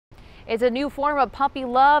It's a new form of puppy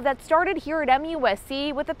love that started here at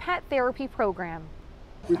MUSC with a pet therapy program.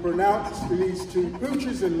 We pronounce these two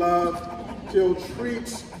pooches in love till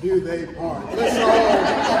treats do they part. Let's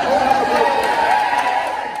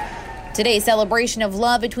all. Today's celebration of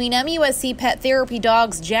love between MUSC pet therapy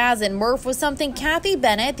dogs Jazz and Murph was something Kathy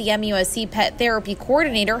Bennett, the MUSC pet therapy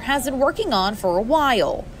coordinator, has been working on for a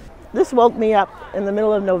while. This woke me up in the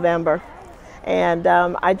middle of November, and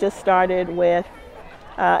I just started with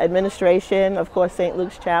administration, of course, St.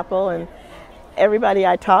 Luke's Chapel, and everybody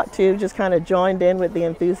I talked to just kind of joined in with the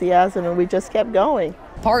enthusiasm, and we just kept going.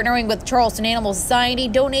 Partnering with Charleston Animal Society,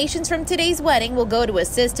 donations from today's wedding will go to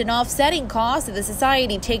assist in offsetting costs that the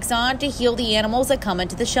society takes on to heal the animals that come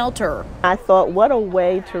into the shelter. I thought, what a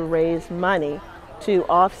way to raise money to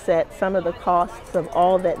offset some of the costs of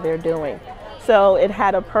all that they're doing. So it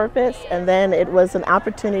had a purpose, and then it was an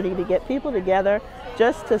opportunity to get people together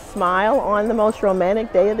just to smile on the most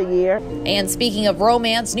romantic day of the year. And speaking of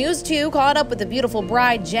romance, News 2 caught up with the beautiful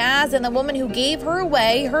bride Jazz and the woman who gave her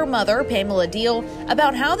away, her mother, Pamela Deal,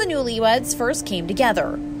 about how the newlyweds first came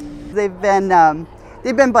together. They've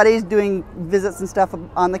been buddies doing visits and stuff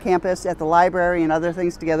on the campus, at the library and other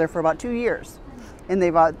things together for about 2 years. And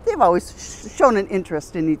they've always shown an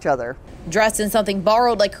interest in each other. Dressed in something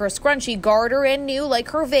borrowed like her scrunchy garter and new like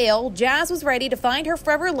her veil, Jazz was ready to find her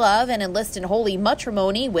forever love and enlist in holy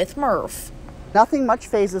matrimony with Murph. Nothing much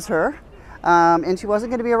phases her, and she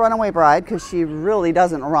wasn't going to be a runaway bride because she really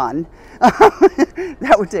doesn't run.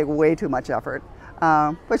 That would take way too much effort,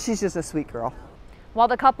 but she's just a sweet girl. While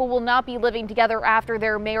the couple will not be living together after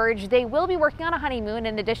their marriage, they will be working on a honeymoon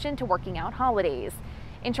in addition to working out holidays.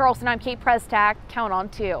 In Charleston, I'm Kate Prestak. Count on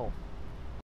 2.